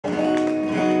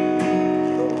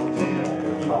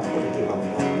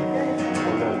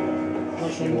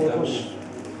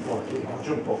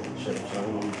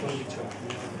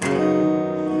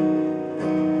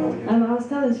I was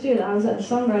telling Stu that I was at a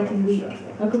songwriting week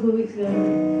a couple of weeks ago,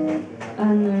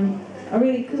 and I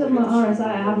really, because of my RSI,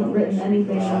 I haven't written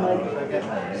anything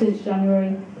since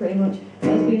January, pretty much. I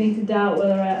was beginning to doubt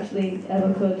whether I actually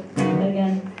ever could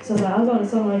again. So I was like, I'll go on a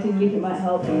songwriting week, it might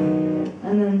help. And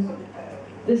then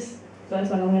this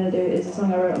first song I'm going to do is a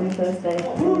song I wrote on the first day,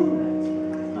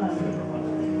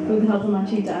 with the help of my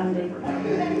tutor Andy.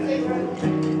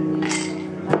 And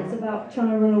it's about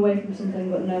trying to run away from something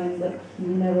but knowing that you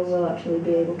never will actually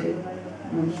be able to.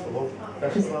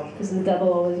 Because the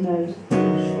devil always knows.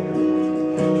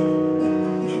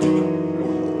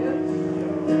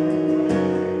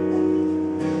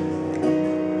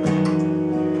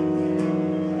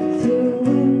 Through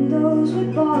windows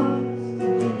with bars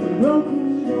and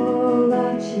broken door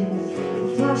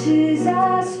latches, flashes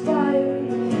as fiery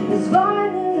as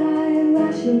violet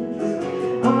eyelashes.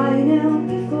 I knelt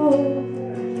before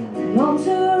an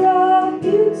altar of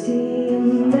beauty,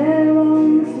 and there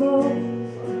on the floor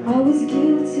I was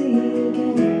guilty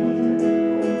again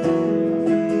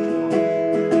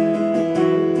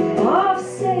of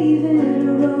saving a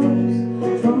rose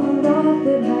from a love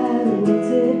that had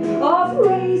wilted, of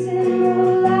raising the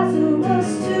Lazarus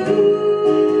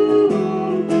tomb.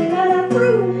 And I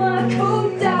threw my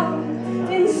coat down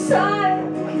inside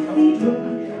the cathedral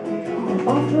and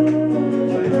offered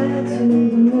a prayer to the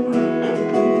moon.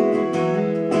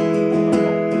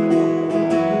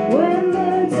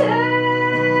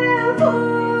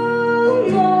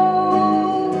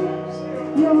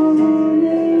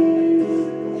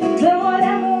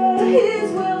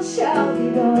 Shall be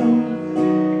done.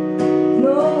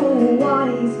 No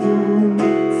wise man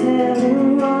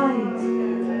telling lies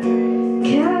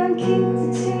can't keep the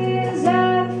tears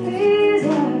out of his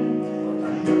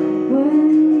eyes when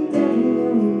the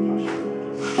devil knows.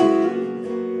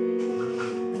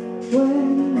 When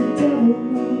the devil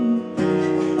knows.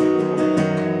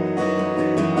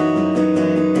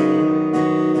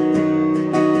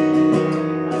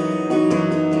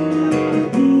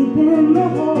 Deep in the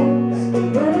halls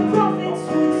where the prophets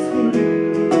would speak,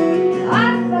 I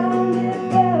found it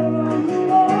there on the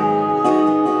wall,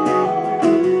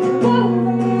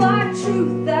 woven like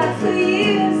truth that for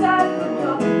years I'd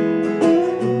forgotten,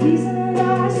 the reason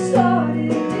I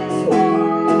started this war.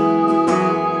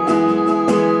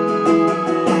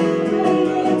 And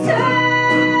the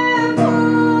devil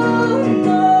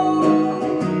knows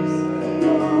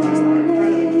your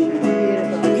name,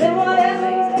 then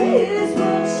whatever his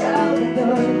will shall be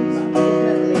done.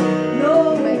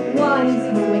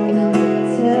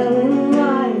 Telling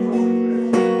lies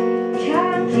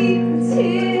can't keep the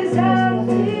tears out of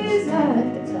his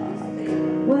eyes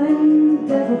when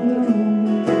the devil knows.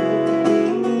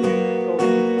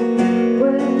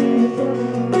 When the devil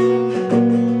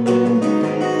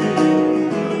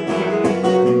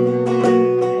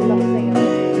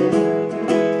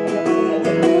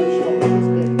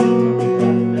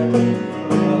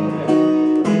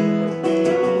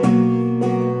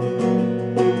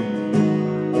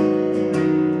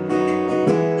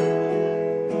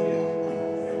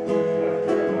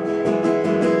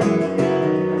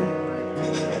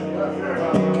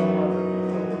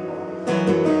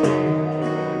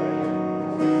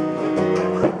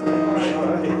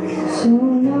So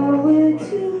now we're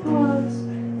two parts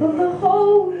of the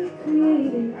whole we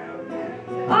created.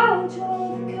 I'll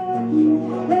draw the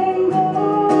curtain, then go.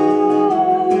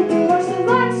 Watch the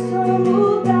lights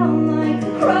tumble down like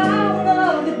the crown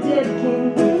of a dead king,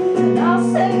 and I'll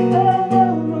say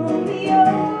farewell, Romeo.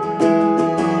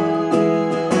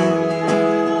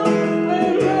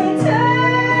 When the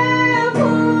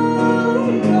devil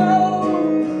knows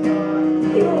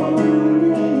your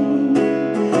name,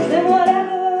 then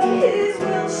whatever his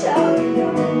will shall be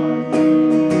done.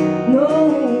 No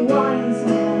wise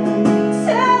man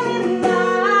telling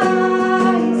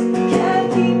lies can't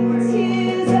keep the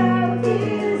tears out of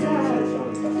his eyes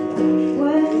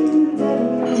when the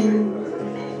devil knows.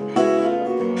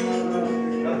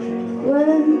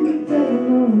 When the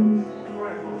devil knows.